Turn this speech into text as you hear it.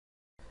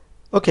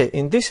Okay,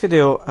 in this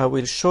video I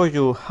will show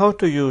you how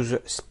to use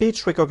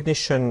speech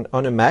recognition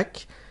on a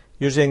Mac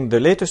using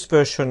the latest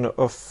version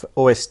of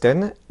OS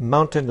X,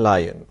 Mountain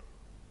Lion.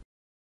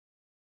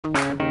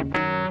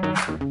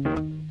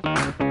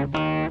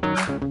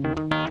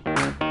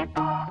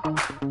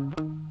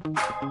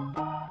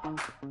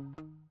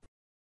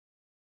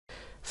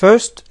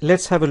 First,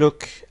 let's have a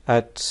look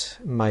at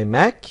my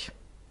Mac.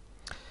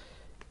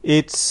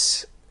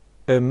 It's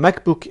a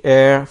MacBook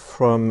Air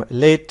from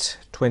late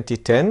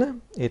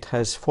 2010. It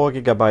has 4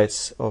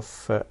 GB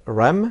of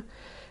RAM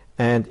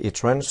and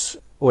it runs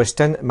OS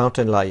X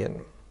Mountain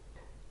Lion.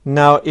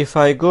 Now, if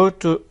I go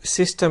to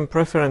System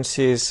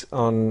Preferences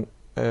on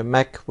a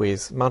Mac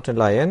with Mountain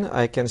Lion,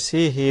 I can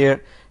see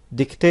here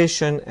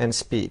Dictation and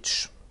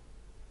Speech.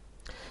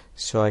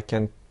 So I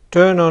can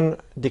turn on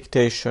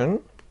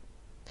Dictation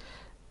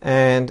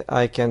and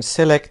I can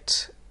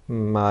select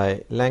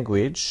my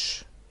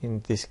language,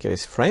 in this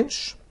case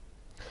French,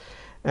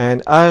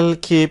 and I'll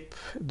keep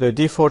the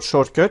default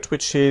shortcut,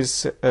 which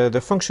is the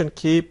function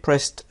key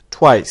pressed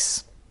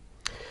twice.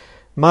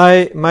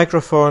 My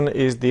microphone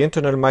is the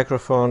internal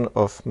microphone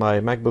of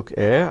my MacBook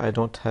Air. I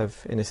don't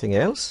have anything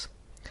else.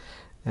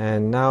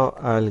 And now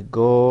I'll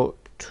go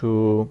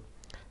to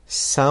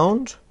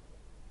Sound,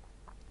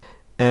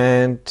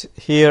 and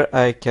here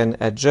I can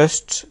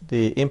adjust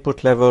the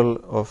input level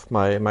of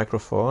my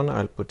microphone.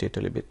 I'll put it a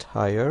little bit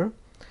higher,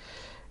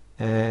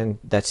 and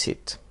that's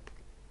it.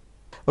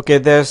 Okay,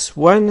 there's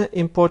one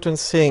important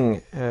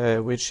thing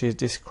which is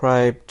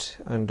described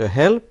under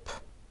Help,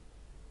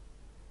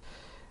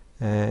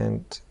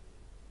 and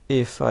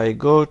if I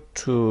go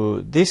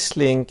to this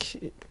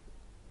link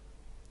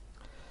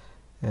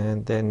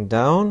and then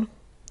down,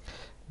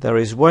 there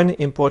is one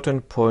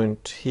important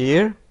point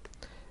here,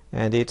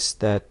 and it's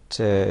that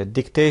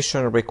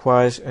dictation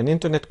requires an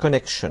internet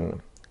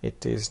connection.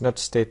 It is not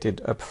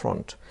stated up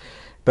front.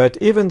 But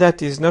even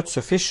that is not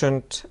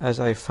sufficient, as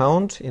I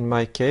found in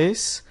my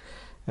case,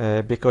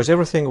 because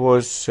everything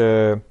was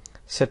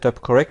set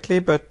up correctly,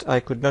 but I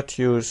could not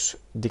use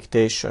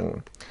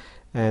dictation.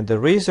 And the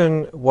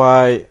reason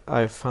why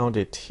I found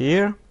it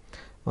here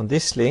on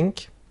this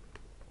link,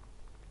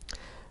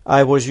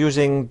 I was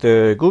using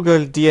the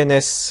Google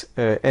DNS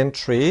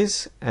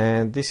entries,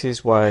 and this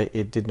is why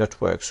it did not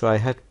work. So I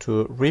had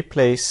to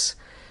replace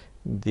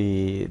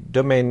the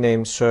domain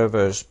name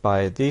servers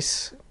by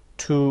these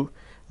two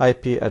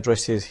IP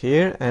addresses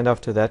here, and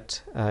after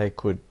that I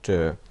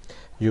could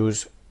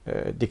use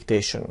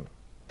dictation.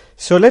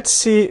 So let's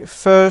see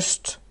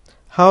first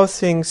how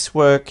things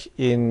work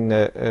in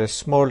a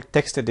small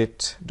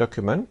TextEdit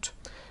document.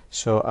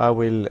 So I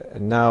will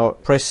now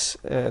press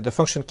the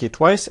function key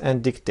twice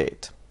and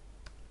dictate.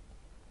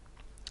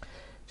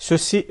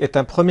 Ceci est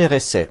un premier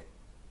essai.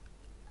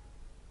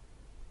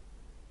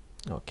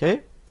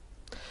 Okay.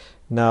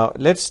 Now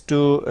let's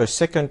do a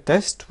second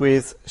test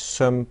with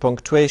some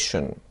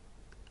punctuation.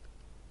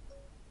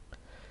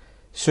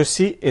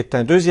 Ceci est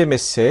un deuxième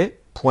essai.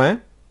 Point.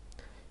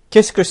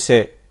 Qu'est-ce que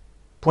c'est?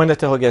 Point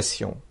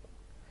d'interrogation.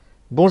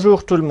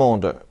 Bonjour tout le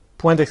monde.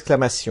 Point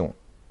d'exclamation.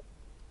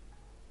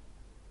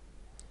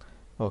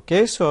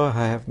 Okay, so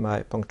I have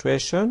my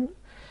punctuation,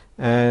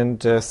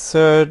 and a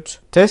third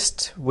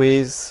test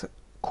with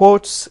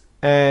quotes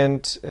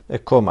and a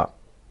comma.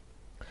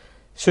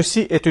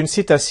 Ceci est une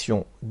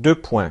citation. 2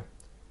 points.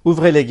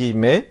 Ouvrez les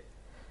guillemets.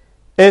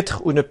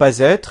 Être ou ne pas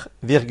être,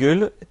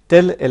 virgule,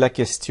 telle est la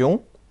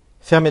question.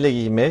 Fermez les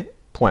guillemets,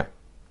 point.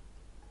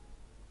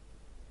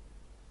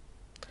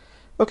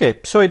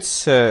 Okay, so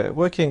it's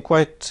working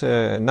quite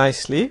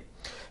nicely.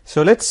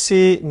 So let's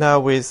see now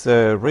with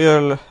a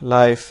real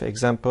life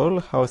example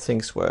how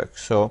things work.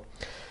 So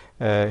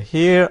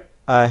here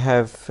I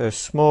have a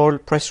small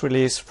press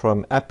release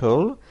from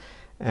Apple,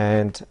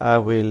 and I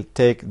will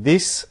take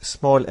this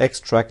small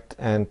extract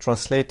and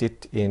translate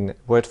it in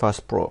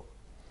Wordfast Pro.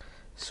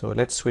 So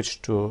let's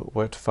switch to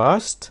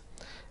Wordfast,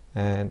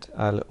 and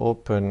I'll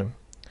open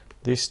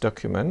this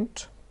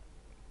document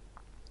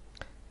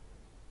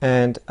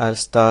and I'll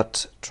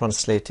start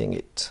translating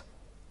it.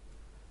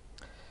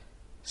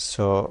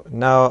 So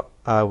now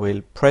I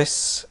will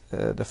press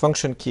the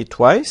function key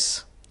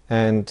twice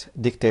and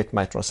dictate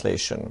my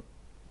translation.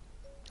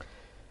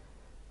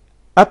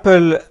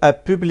 Apple a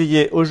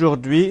publié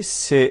aujourd'hui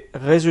ses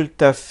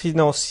résultats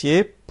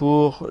financiers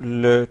pour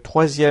le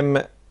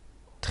 3e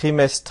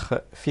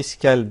trimestre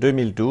fiscal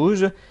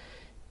 2012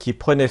 qui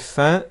prenait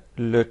fin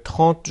le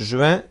 30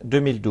 juin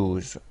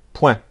 2012.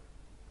 Point.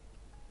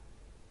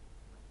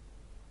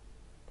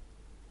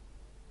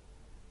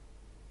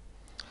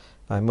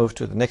 I move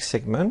to the next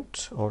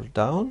segment, all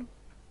down,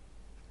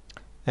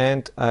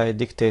 and I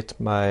dictate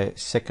my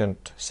second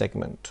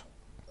segment.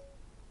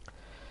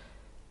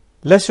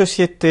 La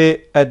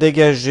société a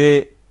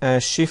dégagé un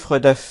chiffre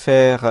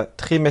d'affaires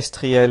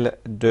trimestriel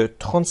de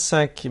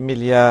 35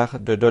 milliards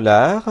de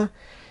dollars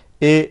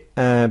et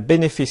un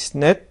bénéfice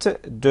net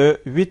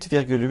de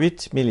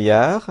 8,8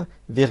 milliards,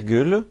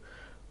 virgule,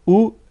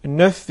 ou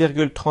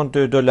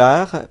 9,32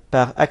 dollars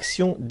par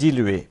action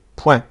diluée.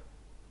 Point.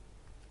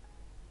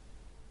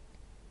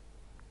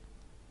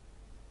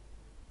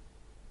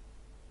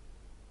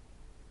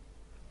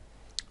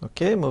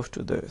 Okay, move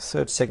to the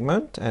third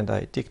segment and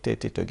I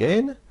dictate it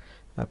again.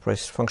 I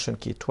press Function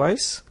key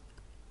twice.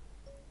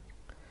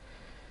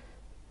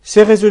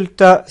 Ces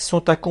résultats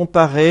sont à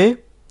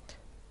comparer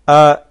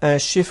à un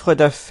chiffre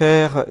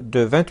d'affaires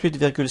de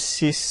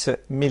 28,6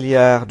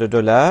 milliards de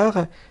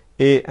dollars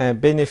et un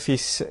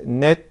bénéfice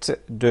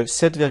net de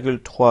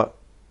 7,3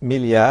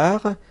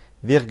 milliards,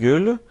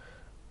 virgule,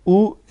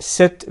 ou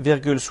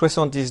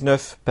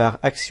 7,79 par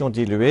action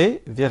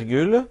diluée,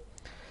 virgule,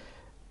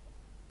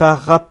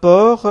 par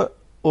rapport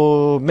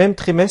au même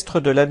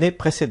trimestre de l'année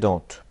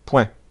précédente.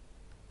 Point.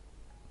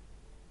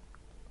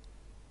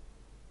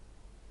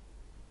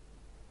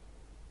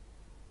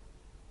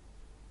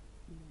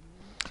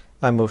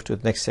 I move to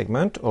the next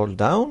segment, all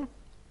down.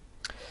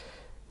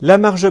 La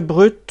marge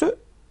brute,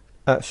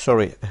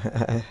 sorry,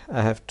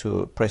 I have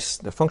to press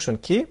the function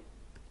key.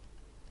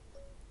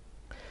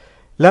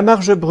 La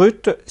marge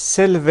brute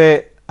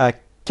s'élevait à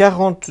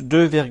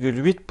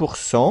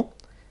 42,8%,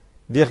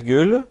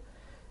 virgule,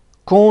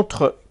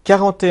 contre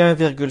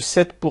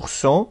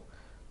 41,7%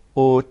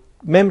 au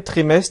même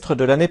trimestre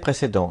de l'année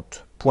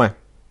précédente. Point.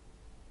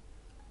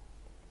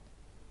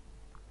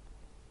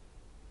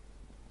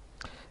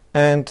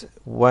 And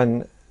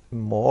one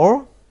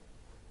more.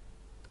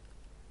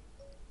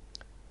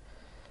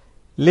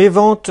 Les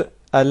ventes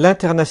à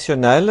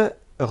l'international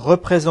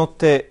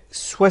représentaient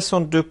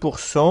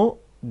 62%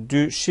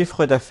 du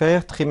chiffre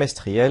d'affaires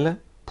trimestriel.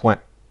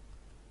 Point.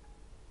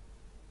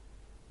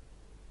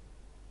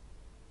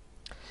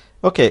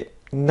 Okay,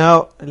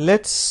 now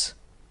let's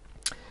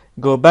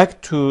go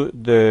back to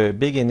the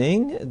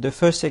beginning. The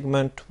first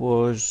segment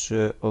was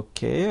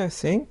okay, I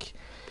think.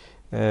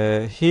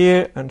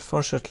 Here,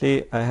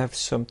 unfortunately, I have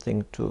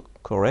something to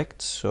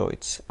correct, so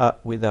it's A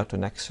without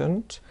an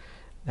accent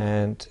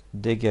and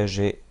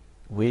dégagé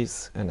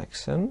with an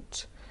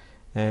accent,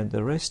 and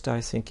the rest I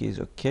think is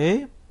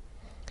okay.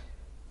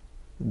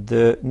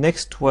 The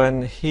next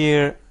one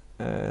here,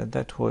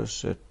 that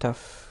was a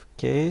tough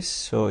case,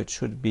 so it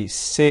should be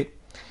C.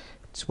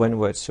 It's one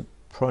word, it's a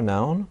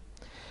pronoun,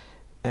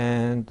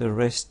 and the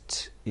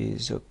rest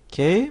is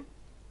okay.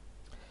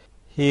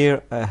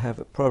 Here I have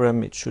a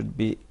problem, it should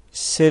be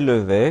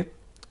s'élever,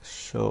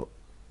 so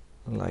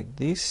like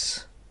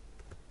this,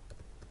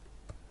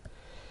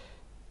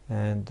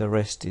 and the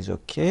rest is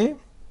okay.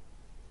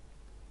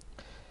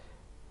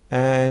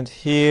 And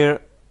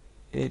here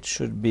it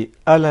should be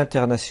à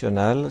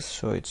l'international,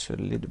 so it's a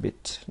little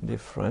bit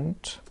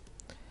different,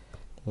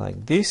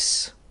 like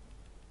this.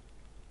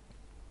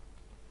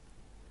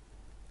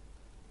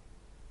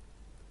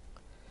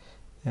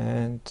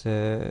 And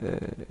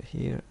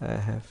here I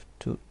have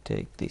to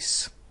take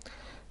this.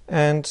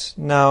 And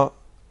now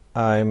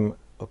I'm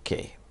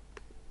okay.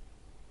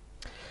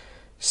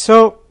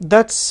 So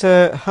that's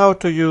how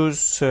to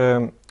use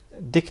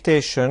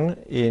dictation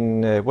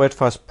in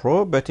Wordfast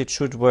Pro, but it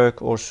should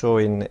work also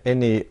in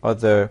any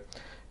other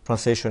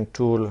translation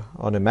tool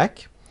on a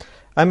Mac.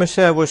 I must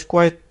say I was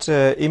quite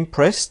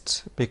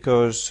impressed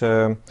because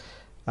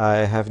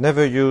I have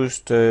never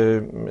used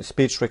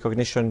speech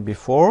recognition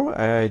before.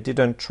 I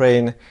didn't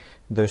train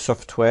the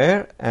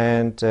software,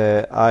 and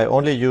I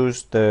only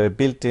used the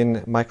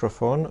built-in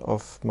microphone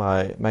of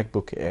my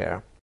MacBook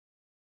Air.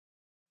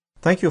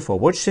 Thank you for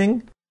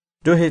watching.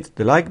 Do hit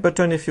the like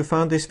button if you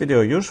found this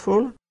video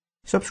useful.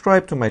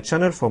 Subscribe to my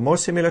channel for more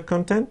similar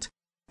content,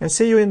 and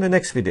see you in the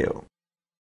next video.